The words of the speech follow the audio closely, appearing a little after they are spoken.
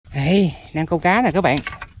Hey, đang câu cá nè các bạn.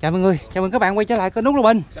 Chào mọi người, chào mừng các bạn quay trở lại kênh Nút Lô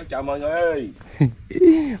Bình. Chào mọi người.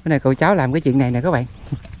 Bữa nay cậu cháu làm cái chuyện này nè các bạn.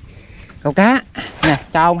 Câu cá nè,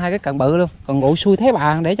 cho ông 2 cái cần bự luôn. Còn ngủ xuôi thấy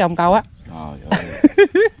bà để cho ông câu á. Trời ơi.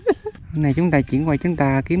 Hôm nay chúng ta chuyển qua chúng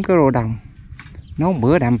ta kiếm cái rô đồng, nấu một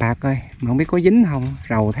bữa đạm bạc coi, mà không biết có dính không.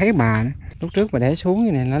 Rầu thấy bà nữa. Lúc trước mà để xuống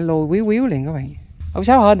như này nó lôi quýu quýu liền các bạn. Ông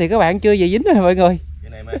Sáu hên thì các bạn chưa về dính rồi mọi người.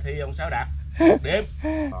 Cái này mà thi ông Sáu đặt đếm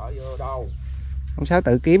bỏ vô đâu. Ông Sáu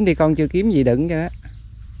tự kiếm đi, con chưa kiếm gì đựng cho đó.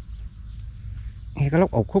 Nghe cái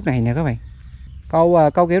lốc ụt khúc này nè các bạn.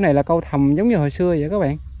 Câu kiểu này là câu thầm giống như hồi xưa vậy các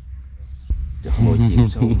bạn. Trời chìm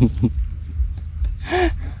xuống.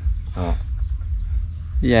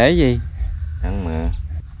 Dễ gì Ăn mà.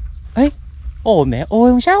 ê, ôi mẹ ơi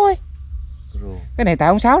ông Sáu ơi, cái này tại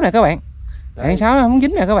ông Sáu nè các bạn. Tại ông Sáu nó không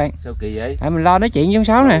dính nè các bạn. Sao kỳ vậy? Tại mình lo nói chuyện với ông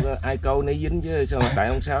Sáu nè. Ai câu nấy dính chứ sao mà tại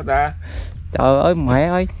ông Sáu ta? Trời ơi mẹ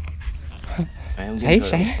ơi. Ông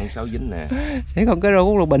Sáu dính nè. Sẽ còn cái rô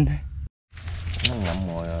của lô bình. Nó ngậm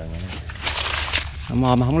mồi rồi.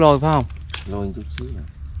 Mồi mà không lôi phải không? Lôi chút xíu nè.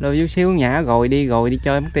 Lôi chút xíu nhả rồi đi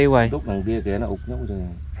chơi mất tiêu rồi. Lúc đằng kia kìa nó ụt nhốt rồi.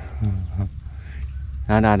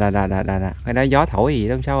 Đà. Cái đó gió thổi gì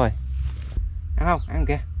đó ông Sáu ơi. Ăn không? Ăn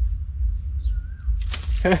kìa.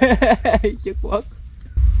 Chất quất.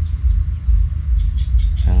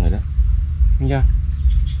 Ăn rồi đó. Ăn chưa?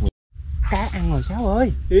 Cá ăn rồi Sáu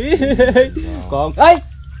ơi. Còn ê.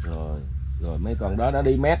 Rồi mấy con đó nó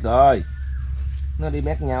đi mét rồi. Nó đi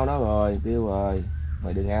mét nhau nó rồi, tiêu rồi.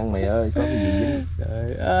 Mày đừng ăn mày ơi, có cái gì dính.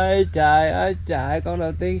 Trời ơi trời, con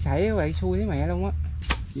đầu tiên xảy các bạn, xui với mẹ luôn á.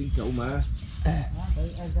 Chiên trụ mà.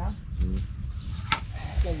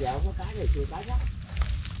 Cái dạo có cái này chưa cái đó.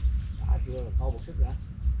 Đó chưa là khô một sức nữa.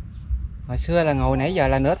 Hồi xưa là ngồi nãy giờ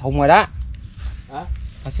là nửa thùng rồi đó. Hả?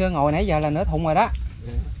 Hồi xưa ngồi nãy giờ là nửa thùng rồi đó.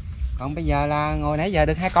 Còn bây giờ là ngồi nãy giờ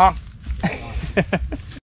được 2 con.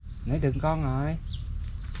 Nãy đừng con rồi.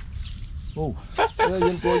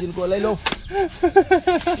 Dính cua lấy luôn.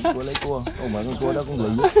 Dính cua lấy cua. Ô mà con cua đó cũng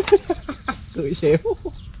lì. Cười xỉu.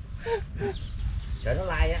 Trời nó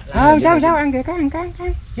lai á. Sao ăn kìa, ăn.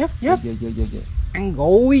 Dấp. Chưa. Ăn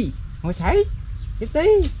gùi. Ngồi sảy. Chết tí.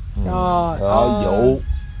 Trời ơi. Vụ.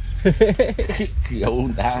 Vụ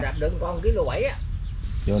người ta. Đạp đựng con ký lô 7 á.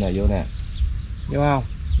 Vô nè. Vô không?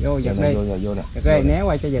 Vô giật đi. Vô nè. Giật đi, né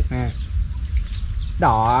qua cho giật nè.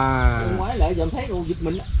 Đò. Ngoái lại dòm thấy luôn giật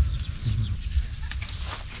mình á.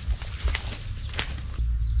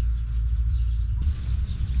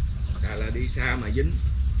 Là đi xa mà dính.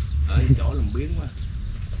 Ở chỗ làm biến quá.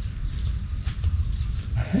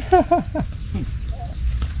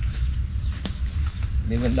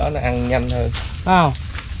 Đi bên đó nó ăn nhanh hơn. Phải không?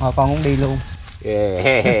 Rồi con cũng đi luôn.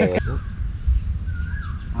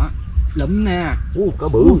 Đó. Lụm nè. Có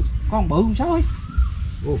bự. Con bự không Sáu ơi.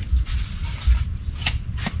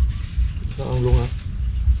 Có ăn luôn hả?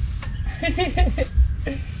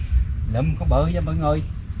 Lụm con bự nha mọi người.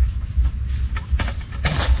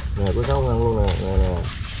 Nè có Sáu ăn luôn nè.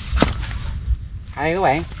 Hay các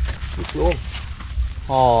bạn. Được luôn.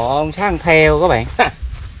 Ồ, ông Sáu ăn theo các bạn.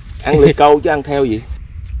 Ăn lưỡi câu chứ ăn theo gì.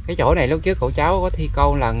 Cái chỗ này lúc trước cậu cháu có thi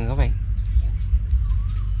câu lần rồi các bạn.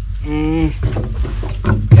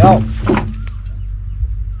 Vô.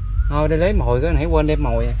 Thôi đi lấy mồi, cái nãy quên đem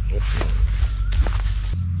mồi à.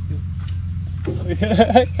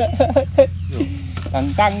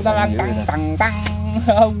 Tăng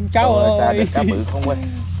ông cháu ơi. Xa được cá bự không ơi.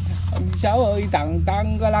 Ông Sáu ơi,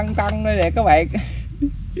 tăng cái lăng tăng đây nè các bạn.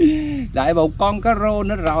 Lại một con cá rô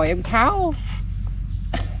nữa rồi em Sáu.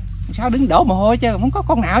 Ông Sáu đứng đổ mồ hôi chứ không có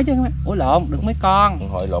con nào chứ. Ủa lộn, được mấy con.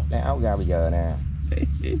 Hội lột cái áo ra bây giờ nè.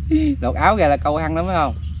 Lột áo ra là câu ăn lắm phải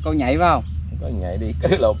không? Câu nhảy phải không? Có nhảy đi,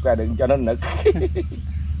 cứ lột ra đừng cho nó nực.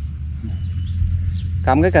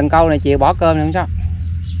 Cầm cái cần câu này chiều bỏ cơm nè không Sáu?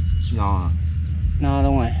 No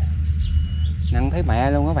luôn rồi. Nặng thấy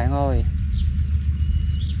mẹ luôn các bạn ơi.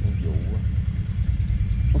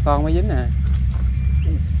 Có con mới dính nè.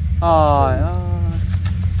 Ôi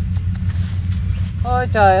ôi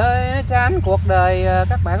trời ơi, nó chán cuộc đời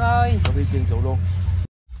các bạn ơi. Có biết chiên trụ luôn.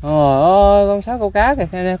 Ôi ơi, con Sáu câu cá kìa,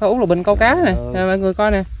 nè, có uống lô bình câu cá nè, nè mọi người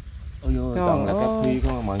coi nè. Ôi toàn là cá phi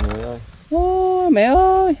không à mọi người ơi. Ôi mẹ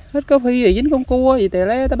ơi, hết cá phi rồi dính con cua gì tè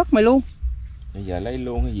le, tao bắt mày luôn. Bây giờ lấy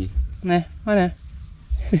luôn cái gì? Nè, coi nè.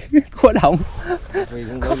 Cua đồng. Phi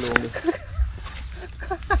cũng lấy luôn đi.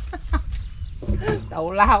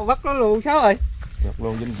 Đầu lao bắt nó luôn Sáu ơi. Nhập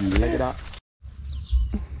luôn dính gì lấy cái đó.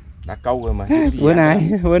 Đã câu rồi mà.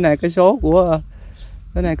 Bữa nay cái số của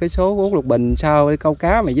Út Lục Bình sao câu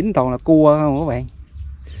cá mà dính toàn là cua không các bạn.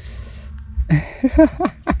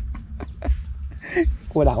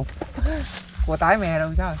 Cua đậu. Cua tái me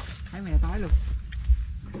luôn sao? Tái me tái luôn.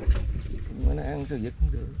 ăn sao giật cũng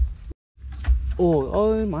được. Ôi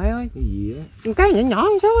ôi mày ơi, Cái gì á? con cá nhỏ nhỏ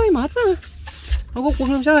ông Sáu ơi, mệt quá. Không có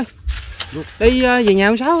quân ông Sáu ơi. Đi về nhà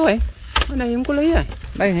ông Sáu vậy. Ở đây không có lý rồi.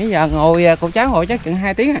 Đây nãy giờ ngồi cậu cháu ngồi chắc chừng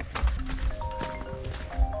 2 tiếng à.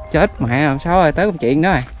 Chết mẹ ông Sáu ơi, tới công chuyện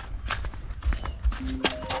đó rồi.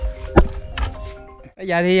 Bây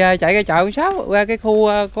giờ thì chạy ra chợ ông Sáu, ra cái khu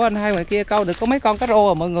của anh hai ngoài kia câu được có mấy con cá rô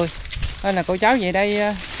rồi mọi người. Nên là cậu cháu về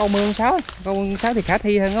đây câu mưa ông Sáu. Câu ông Sáu thì khả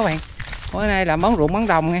thi hơn các bạn. Bữa nay là món ruộng món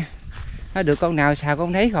đồng nha. Nó được con nào xào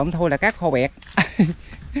con thấy, không thôi là cá kho bẹt.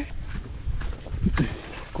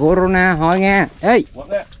 Corona hỏi nha. Ê.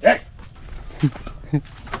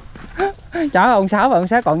 Chó ông Sáu và ông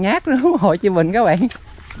Sáu còn nhát nữa, Hồ Chí Minh các bạn.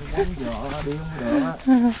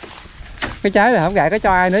 Cái trái là không gài có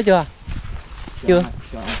cho ai nữa chưa? Chưa.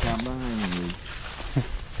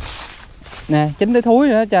 Nè, chín tới thúi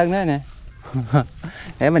nữa hết trơn đó nè.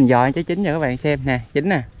 Để mình dò trái chín cho các bạn xem nè, chín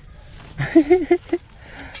nè.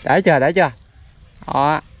 Đã chưa, đã chưa?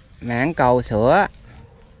 Đó, mảng cầu sữa.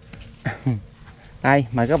 Đây,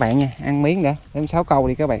 mời các bạn nha, ăn miếng đã. Em 6 câu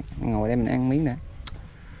đi các bạn. Ngồi đây mình ăn miếng đã.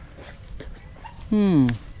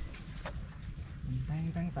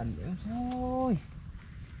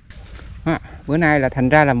 Bữa nay là thành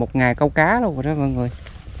ra là một ngày câu cá luôn rồi đó mọi người.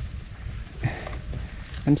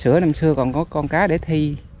 Năm xưa còn có con cá để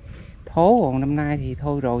thi thố, còn năm nay thì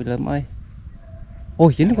thôi rồi lượm ơi.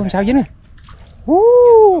 Ôi dính con sao dính nè.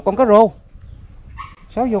 Con cá rô.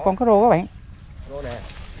 Sáu vô con cá rô các bạn. Rô nè.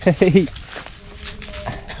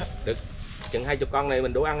 Được chừng 20 con này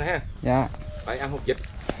mình đủ ăn rồi ha. Dạ. Phải ăn hột vịt.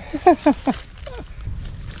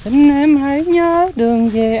 Xin em hãy nhớ đường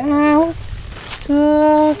về ao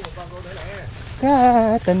xưa,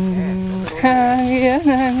 ca tình ca nghĩa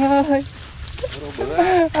nàng ơi.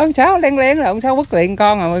 Ông Sáu len lén là ông Sáu bất liền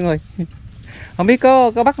con rồi mọi người. Không biết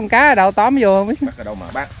có bắt con cá ở đâu tóm vô không biết. Bắt ở đâu mà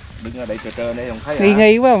bắt, đứng ở đây trơn đây không thấy. Nghi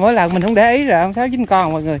nghi quá, mỗi lần mình không để ý rồi ông Sáu dính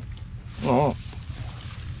con mọi người.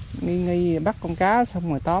 Nghi bắt con cá xong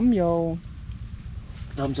rồi tóm vô.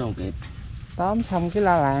 Tóm xong kịp. Tóm xong cái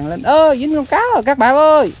la làng lên, ơ dính con cá rồi các bạn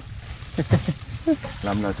ơi.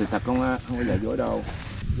 Làm là sự thật không có giả dối đâu.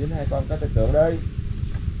 Dính 2 con cá tai tượng đi.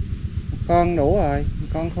 Con đủ rồi,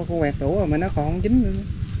 con không quẹt đủ rồi mà nó còn không dính nữa.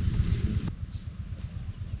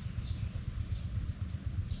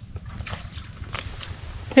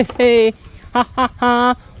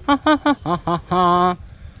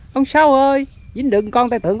 Ông Sáu ơi, dính đựng con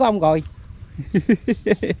tai tượng của ông rồi.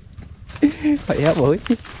 Phải hả bưởi.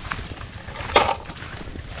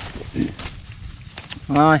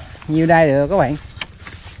 Rồi, nhiêu đây được các bạn.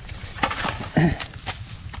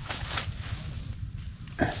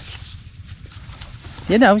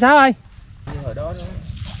 Dính rồi ông Sáu ơi. Như hồi đó nữa.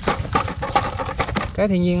 Cái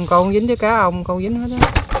thiên nhiên con dính với cá ông con dính hết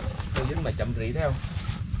á. Con dính mà chậm rị theo.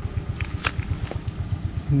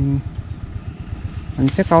 Mình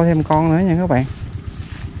sẽ câu thêm con nữa nha các bạn.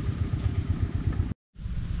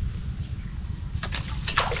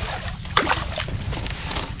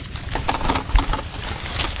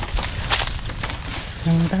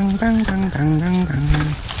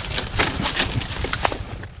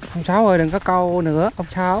 Ông Sáu ơi đừng có câu nữa ông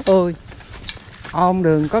Sáu ơi. Ông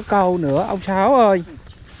đừng có câu nữa ông Sáu ơi.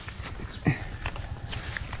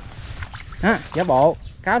 Đó, giả bộ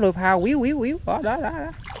cá đuôi phao quýu đó đó đó.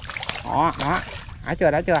 Đó đó.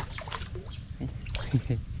 Đã chưa.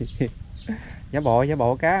 giả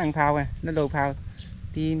bộ cá ăn phao nha, nó đuôi phao.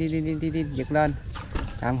 Đi giật lên.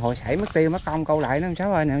 Làm hồi sảy mất tiêu mất công câu lại nó ông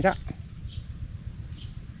Sáu ơi nè ông Sáu.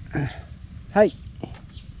 Hey.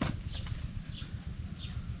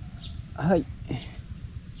 Hey.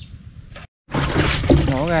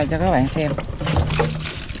 Đổ ra cho các bạn xem.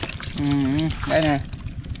 Đây nè.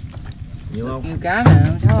 Nhiều không? Nhiều cá nè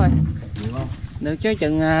ông Sáu ơi. Nhiều không? Được chứ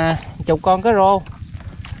chừng chục con cá rô.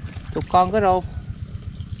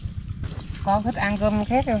 Con thích ăn cơm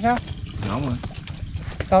khét không Sáu? Ngon mà.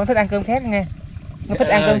 Con thích ăn cơm khét nha. Con thích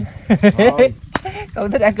ăn cơm.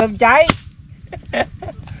 Con thích ăn cơm cháy.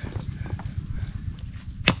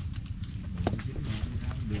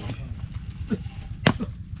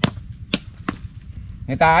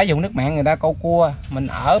 Người ta ở dùng nước mặn người ta câu cua, mình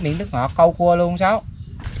ở miệng nước ngọt câu cua luôn Sáu.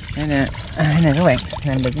 Đây nè, đây nè các bạn,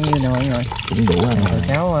 làm được nhiêu nè mọi người. Cũng đủ rồi. Cậu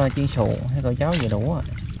cháu chiên xù, hay cậu cháu vừa đủ rồi.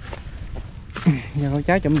 Giờ cậu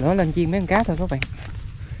cháu chụm lửa lên chiên mấy con cá thôi các bạn.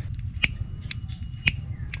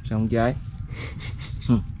 Sao không chơi?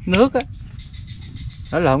 Nước á.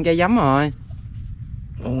 Đó lộn chai giấm rồi.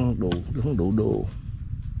 Không đủ đồ.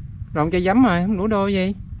 Lộn chai giấm rồi, không đủ đô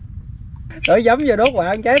gì. Đổ giấm vô đốt quả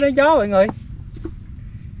ăn cháy nói chó mọi người.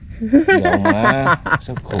 Ngon mà.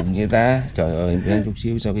 Sao khùng vậy ta? Trời ơi, chút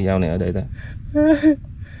xíu sao cái dao này ở đây ta?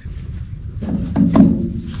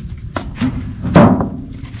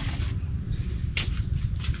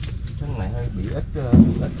 bị ít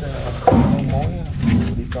mối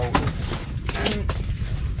đi câu.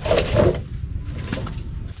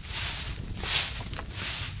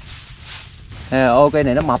 Ô cây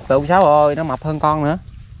này nó mập rồi ông Sáu ơi, nó mập hơn con nữa.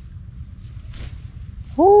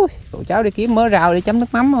 Cậu cháu đi kiếm mớ rau để chấm nước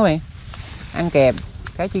mắm các bạn, ăn kèm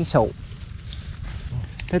cái chiên xù.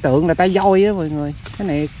 Thấy tượng là tay voi á mọi người, cái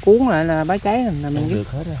này cuốn lại là bá cháy là mình ghét.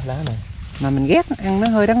 Được hết rồi, lá này Mà mình ghét ăn nó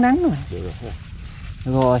hơi đắng đắng rồi. được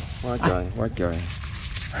Rồi quá trời quá trời.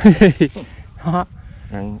 đó,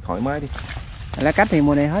 Ăn thoải mái đi. lá cách thì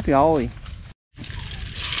mùa này hết rồi.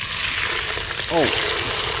 Ô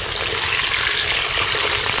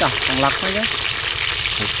trời, còn lật thôi chứ.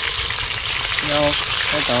 Vô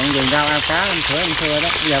cái tượng vườn rau ao cá ăn sữa ăn xưa đó,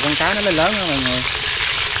 bây giờ con cá nó lên lớn đó mọi người.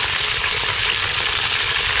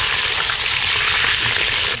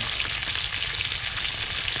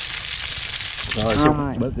 Rồi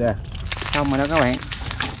Rồi. bớt ra. Xong rồi đó các bạn.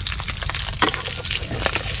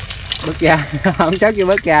 Bớt ra. Không chắc kêu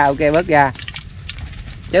bớt ra, ok bớt ra.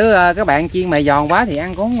 Chứ các bạn chiên mày giòn quá thì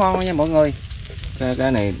ăn cũng không ngon đâu nha mọi người.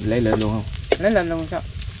 Cái này lấy lên luôn không? Lấy lên luôn sao?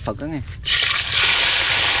 Thật đó nghe.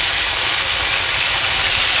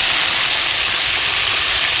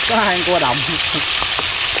 Có hai con cua đồng.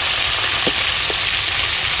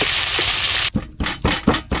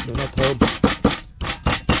 Để nó thơm.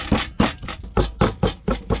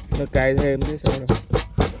 Nó cay thêm chứ sao đâu.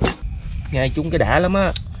 Nghe chúng cái đã lắm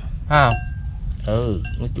á.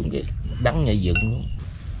 Nó chúng cái đắng nhạy dựng luôn.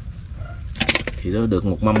 Thì nó được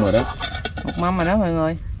một mâm rồi đó. Một mâm rồi đó mọi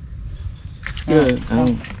người. Chứ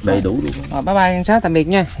ăn đầy đủ luôn. Rồi bye bye anh Sáu, tạm biệt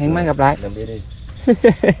nha. Hẹn mai gặp lại. Làm đi đi.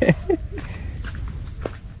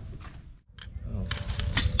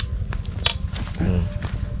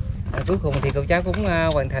 Cuối cùng thì cậu cháu cũng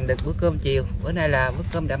hoàn thành được bữa cơm chiều. Bữa nay là bữa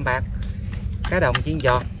cơm đạm bạc, cá đồng chiên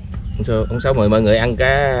giòn. Ông Sáu mời mọi người ăn cá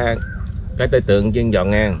tai tượng chiên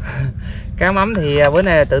giòn ngang. Cá mắm thì bữa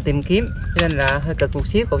nay là tự tìm kiếm cho nên là hơi cực một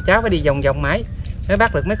xíu, cậu cháu phải đi vòng vòng mãi mới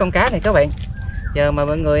bắt được mấy con cá này các bạn. Giờ mà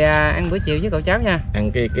mọi người ăn bữa chiều với cậu cháu nha.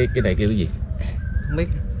 Ăn cái này kêu cái gì? Không biết.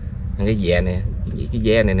 Ăn cái dè nè, cái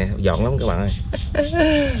dè này nè, giòn lắm các bạn ơi.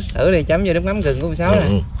 Thử đi, chấm vô nước mắm gừng của ông Sáu nè.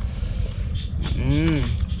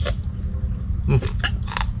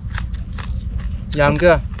 Giòn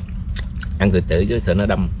chưa? Ăn từ từ chứ sợ nó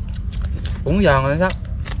đâm. Cũng giòn rồi sao?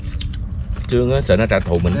 Trương á sợ nó trả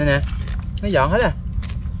thù mình. Đây nè, nó giòn hết à.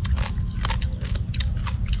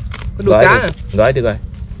 Có đuôi cá nè. Gói đi coi.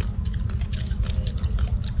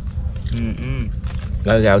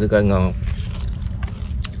 Gói rau đi coi ngon không?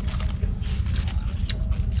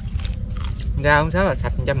 Rau ông Sáu là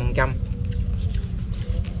sạch 100%.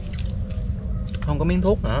 Không có miếng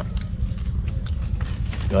thuốc nữa.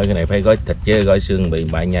 Rồi cái này phải gói thịt chứ gói xương bị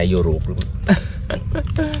bại nhai vô ruột luôn.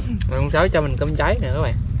 Rồi ông Sáu cho mình cơm cháy nè các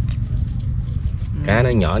bạn. Cá nó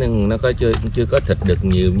nhỏ nên nó có chưa có thịt được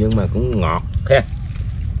nhiều nhưng mà cũng ngọt ha.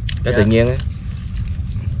 Cái tự nhiên á.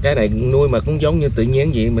 Cái này nuôi mà cũng giống như tự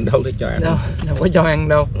nhiên vậy, mình đâu có cho ăn. Đâu có cho ăn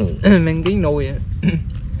đâu. Mang tiếng nuôi.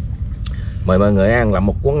 Mời mọi người ăn làm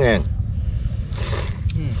một cuốn ngang.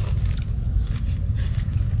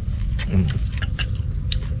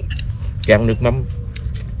 Chan nước mắm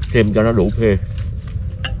thêm cho nó đủ phê.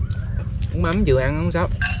 Nước mắm vừa ăn không sao.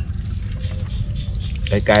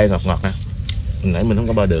 Cay cay ngọt ngọt nè. Nãy mình không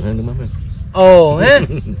có bỏ đường hết nước mắm. Ồ ha.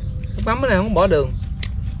 Nước mắm cái này không bỏ đường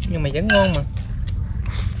nhưng mà vẫn ngon mà.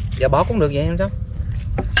 Giờ bỏ cũng được vậy không sao.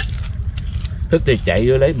 Thích thì chạy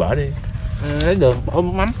vô lấy bỏ đi. Lấy đường bỏ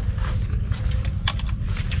nước mắm.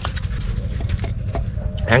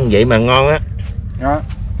 Ăn vậy mà ngon á. Đó.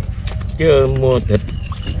 Chứ mua thịt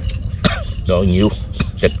đồ nhiều,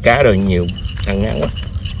 thịt cá rồi nhiều, ăn ngán quá.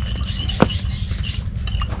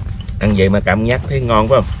 Ăn vậy mà cảm giác thấy ngon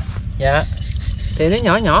phải không? Dạ. Thì nó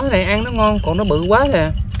nhỏ nhỏ này ăn nó ngon, còn nó bự quá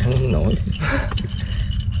là ăn không nổi.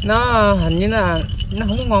 Nó hình như nó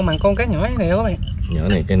không có ngon bằng con cá nhỏ này đâu các bạn. Nhỏ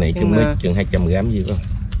này cái này chừng mấy chừng 200g gì không?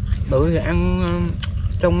 Bự thì ăn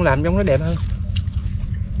trông làm trông nó đẹp hơn.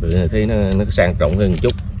 Bự thì thấy nó sang trọng hơn một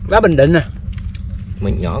chút. Lá Bình Định nè. Mà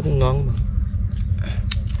nhỏ cũng ngon mà.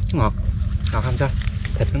 Ngọt. Ngọt không sao.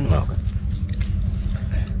 Thịt nó ngọt. Ngọt.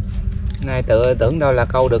 Nay tưởng đâu là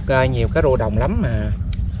câu được nhiều cá rô đồng lắm mà.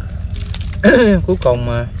 Cuối cùng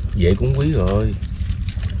mà Vậy cũng quý rồi.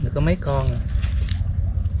 được có mấy con à.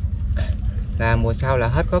 Là mùa sau là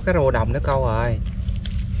hết có cá rô đồng nữa câu rồi.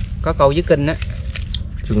 Có câu với kinh á.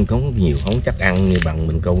 Chứ không nhiều, không chắc ăn như bằng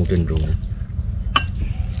mình câu trên ruộng.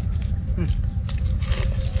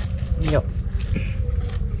 Vô.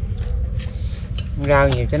 Rau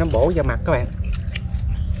nhiều cho nó bổ vào mặt các bạn.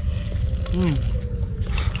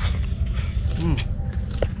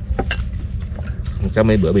 Sao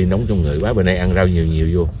mấy bữa bị nóng trong người quá, bữa nay ăn rau nhiều nhiều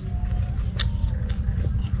vô.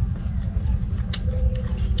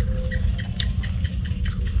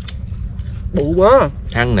 Bự quá.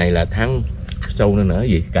 Thăn này là thăn sâu nữa nữa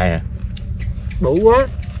gì cay à? Bự quá.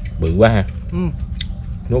 Bự quá ha. Ừ.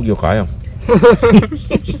 Nuốt vô khỏi không?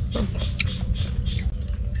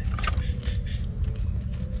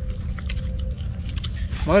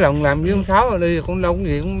 Mỗi lần làm với ông Sáu rồi đi cũng đâu có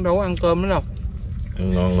gì, cũng đâu có ăn cơm nữa đâu.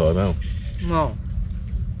 Ăn ngon rồi phải không? Ngon.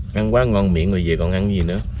 Ăn quá ngon miệng rồi về còn ăn gì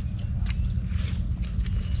nữa.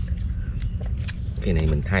 Cái này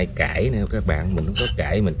mình thay cải nè các bạn, mình không có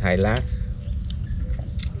cải mình thay lá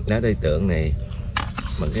tai tượng này.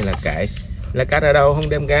 Mình cái lá cải. Lá cách ở đâu không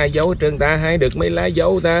đem ra giấu trơn ta, hái được mấy lá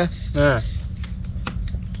giấu ta. À.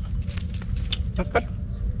 Mắc cách.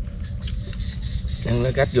 Ăn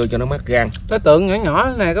lá cách vô cho nó mắc gan. Tai tượng nhỏ nhỏ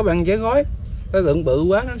này các bạn dễ gói. Tai tượng bự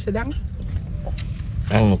quá nó sẽ đắng.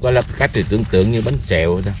 Ăn một cái lá cách thì tưởng tượng như bánh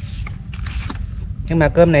xèo ta. Nhưng mà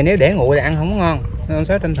cơm này nếu để nguội là ăn không có ngon. Ông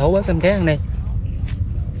Sáu tranh thủ bớt cơm cháy ăn đi.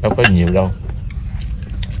 Đâu có nhiều đâu.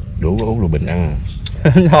 Đủ có uống lù bình ăn.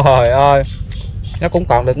 Trời ơi. Nó cũng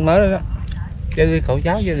còn đựng mới đó. Cho đi cậu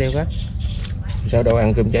cháu cho đều hết. Sao đâu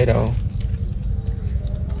ăn cơm cháy đâu.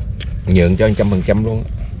 Nhượng cho 100% luôn.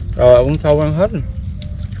 Ông Sâu ăn hết.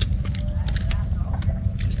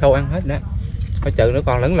 Sâu ăn hết đó. Coi chừng nó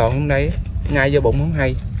còn lẫn lộn trong đây. Ngay vô bụng không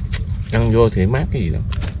hay. Ăn vô thì mát cái gì đâu.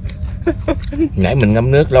 Nãy mình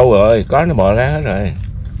ngâm nước lâu rồi, có nó bò ra hết rồi.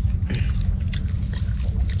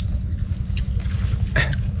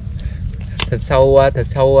 Thịt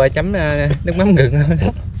sâu chấm nước mắm gừng.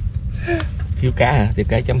 Thiếu cá hả? Thì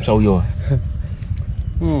cá chấm sâu vô.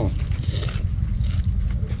 Ừ.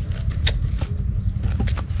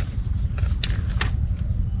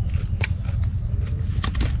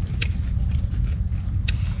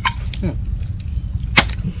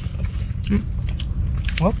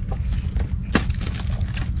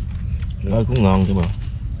 Rồi cũng ngon chứ mà.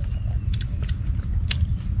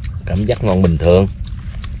 Cảm giác ngon bình thường.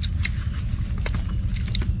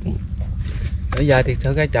 Bây giờ thiệt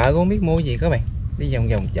sự ra chợ cũng không biết mua gì các bạn. Đi vòng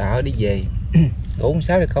vòng chợ đi về. Ngủ ông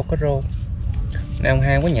Sáu đi câu cá rô. Nay ông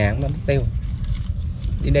Hai có nhà cũng mất tiêu.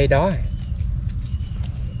 Đi đây đó.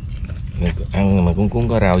 Ăn mà cũng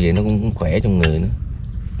có rau vậy nó cũng khỏe trong người nữa.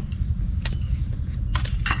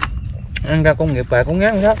 Ăn rau công nghiệp về cũng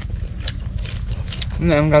ngán lắm.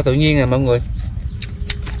 Ăn rau tự nhiên nè mọi người.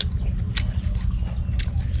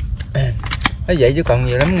 Nói vậy chứ còn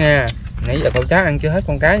nhiều lắm nha. Nãy giờ cậu cháu ăn chưa hết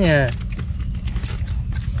con cá nha.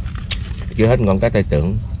 Chưa hết con cá tai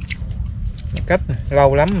tượng. Cách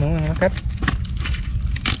lâu lắm nữa ăn cách.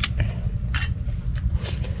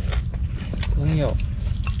 Uống vô.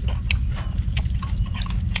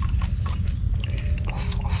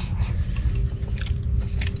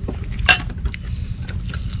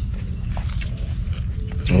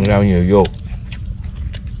 Ăn rau nhiều vô.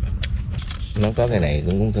 Nó có cái này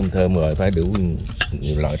cũng thơm thơm rồi, phải đủ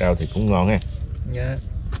nhiều loại rau thì cũng ngon ha. Dạ.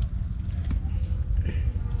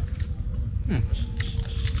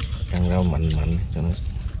 Ăn rau mạnh cho nó.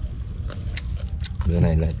 Bữa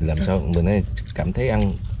này là làm sao bữa nay cảm thấy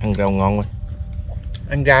ăn rau ngon quá.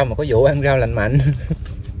 Ăn rau mà có vụ ăn rau lành mạnh.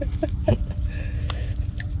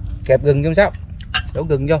 Kẹp gừng chứ sao? Đổ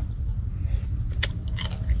gừng vô.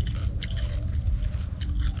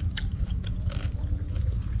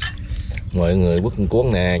 Mọi người quất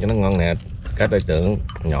cuốn nè cho nó ngon nè. Cá tai tượng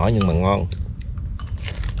nhỏ nhưng mà ngon.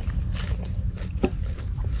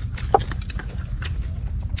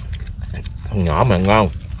 Con nhỏ mà ngon.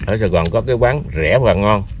 Ở Sài Gòn có cái quán rẻ và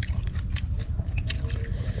ngon.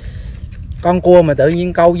 Con cua mà tự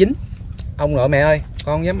nhiên câu dính. Ông nội mẹ ơi,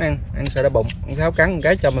 con không dám ăn sợ đau bụng. Ông Sáu cắn một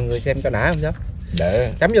cái cho mọi người xem cho đã không Sáu.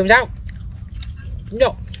 Để Chấm vô Sáu. Chấm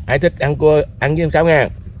vô. ai thích ăn cua ăn với sao nha.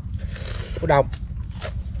 Cua đồng.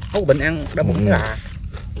 Có bệnh ăn đau bụng là.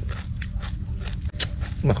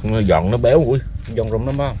 Mà không giòn nó béo ui. Giòn rụng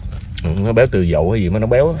lắm không? Nó béo từ dậu hay gì mà nó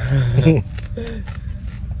béo.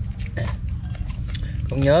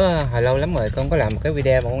 Con nhớ hồi lâu lắm rồi con có làm một cái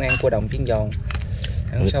video mà con ăn cua đồng chiên giòn.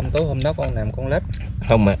 Ăn xong tối hôm đó con làm con lết.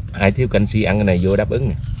 Không mà ai thiếu canxi ăn cái này vô đáp ứng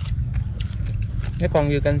nè. Cái con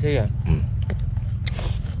dư canxi à?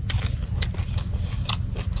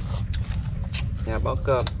 Nhà bỏ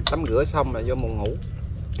cơm, tắm rửa xong là vô buồn ngủ.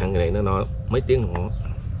 Ăn cái này nó no mấy tiếng đồng hồ.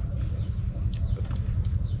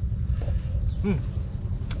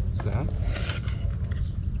 Đó.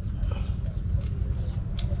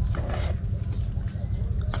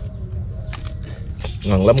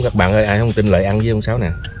 Ngon lắm các bạn ơi, ai không tin lại ăn với ông Sáu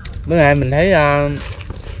nè. Bữa nay mình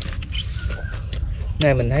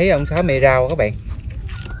thấy ông Sáu mê rau các bạn.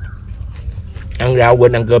 Ăn rau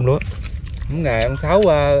quên ăn cơm nữa. ngày ông Sáu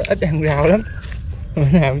ít ăn rau lắm, bữa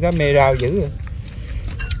nay ông Sáu mê rau dữ rồi.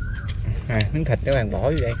 Miếng thịt các bạn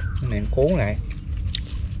bỏ vô đây, cái này cuốn lại.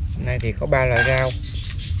 Hôm nay thì có 3 loại rau: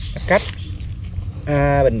 cách,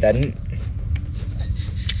 bình định,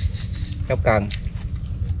 rau cần.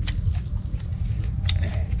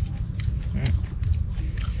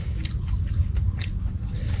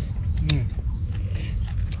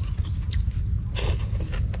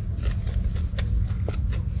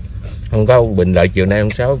 Không có Bình đợi chiều nay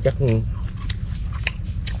ông Sáu chắc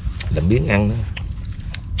làm biến ăn nữa.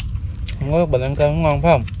 Không có Bình ăn cơm ngon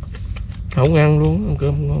phải không? Không ăn luôn, ăn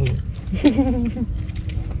cơm ngon.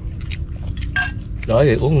 Đói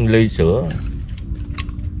thì uống ly sữa.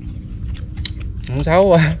 Ông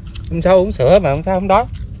Sáu uống sữa mà ông Sáu không đói.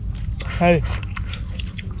 Hay.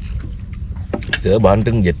 Sữa bệnh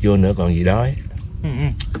trứng vịt vô nữa còn gì đói.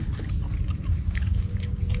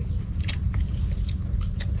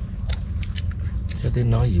 Sao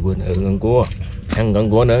tiếng nói gì quên. Con cua. Ăn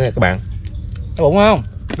con cua nữa nha các bạn. Đau bụng không?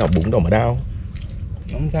 Đau bụng đâu mà đau.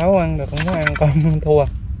 Ông Sáu ăn được, không có ăn con thua.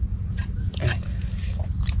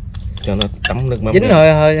 Cho nó tắm nước mắm. Dính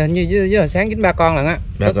hồi như với hồi sáng dính 3 con lần á.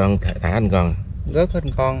 3 con thả anh con. Rớt hết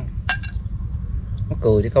con. Nó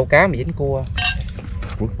cười đi câu cá mà dính cua.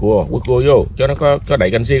 Quất cua vô cho nó có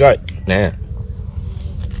đậy canxi coi. Nè.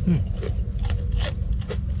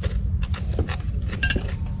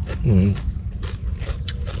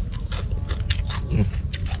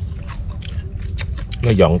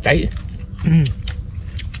 Nó giòn cháy.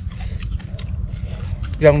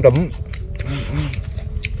 Giòn đụm.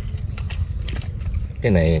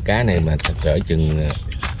 Cái này cá này mà cỡ chừng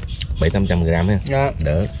 700-800 gram ha. Dạ.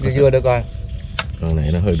 Đỡ. Vừa được rồi. Con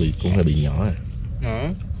này nó cũng hơi bị nhỏ.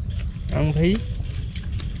 Ăn phí.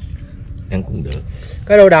 Ăn cũng được.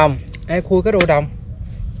 Cái đô đồng, ai khui cái đô đồng.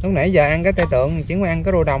 Lúc nãy giờ ăn cái tai tượng chỉ có ăn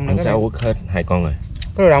cái đô đồng nữa. Sao quất hết 2 con rồi.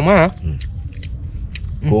 Cái đô đồng á hả?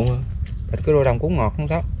 Cuốn á. Thịt cái đô đồng cũng ngọt không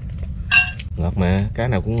sao. Ngọt mà, cá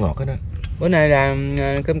nào cũng ngọt hết đó. Bữa nay là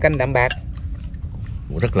cơm canh đạm bạc.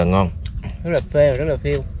 Rất là ngon. Rất là phê, rất là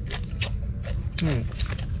phiêu.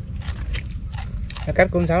 Cái cách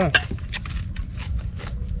của ông Sáu nè.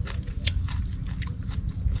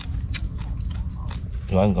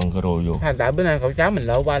 Ngon con cá rô vô. Tại bữa nay cậu cháu mình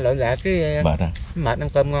lộ qua lộ lại cái Mệt à? mệt ăn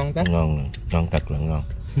cơm ngon quá. Ngon thật là ngon.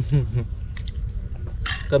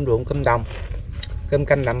 Cơm ruộng, cơm đồng, cơm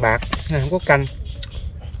canh đạm bạc, không có canh.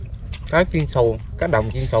 Cá chiên xù, cá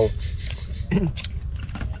đồng chiên xù.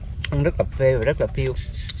 Ăn rất là phê và rất là phiêu.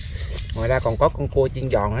 Ngoài ra còn có con cua chiên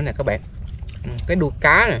giòn nữa nè các bạn. Cái đuôi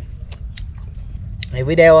cá nè. Thì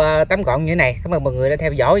video tóm gọn như thế này. Cảm ơn mọi người đã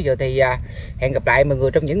theo dõi. Giờ thì hẹn gặp lại mọi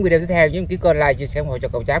người trong những video tiếp theo. Nhớ ký kênh, like, chia sẻ ủng hộ cho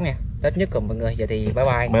cậu cháu nha. Tết nhất cùng mọi người. Giờ thì bye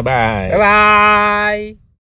bye. Bye bye. Bye bye.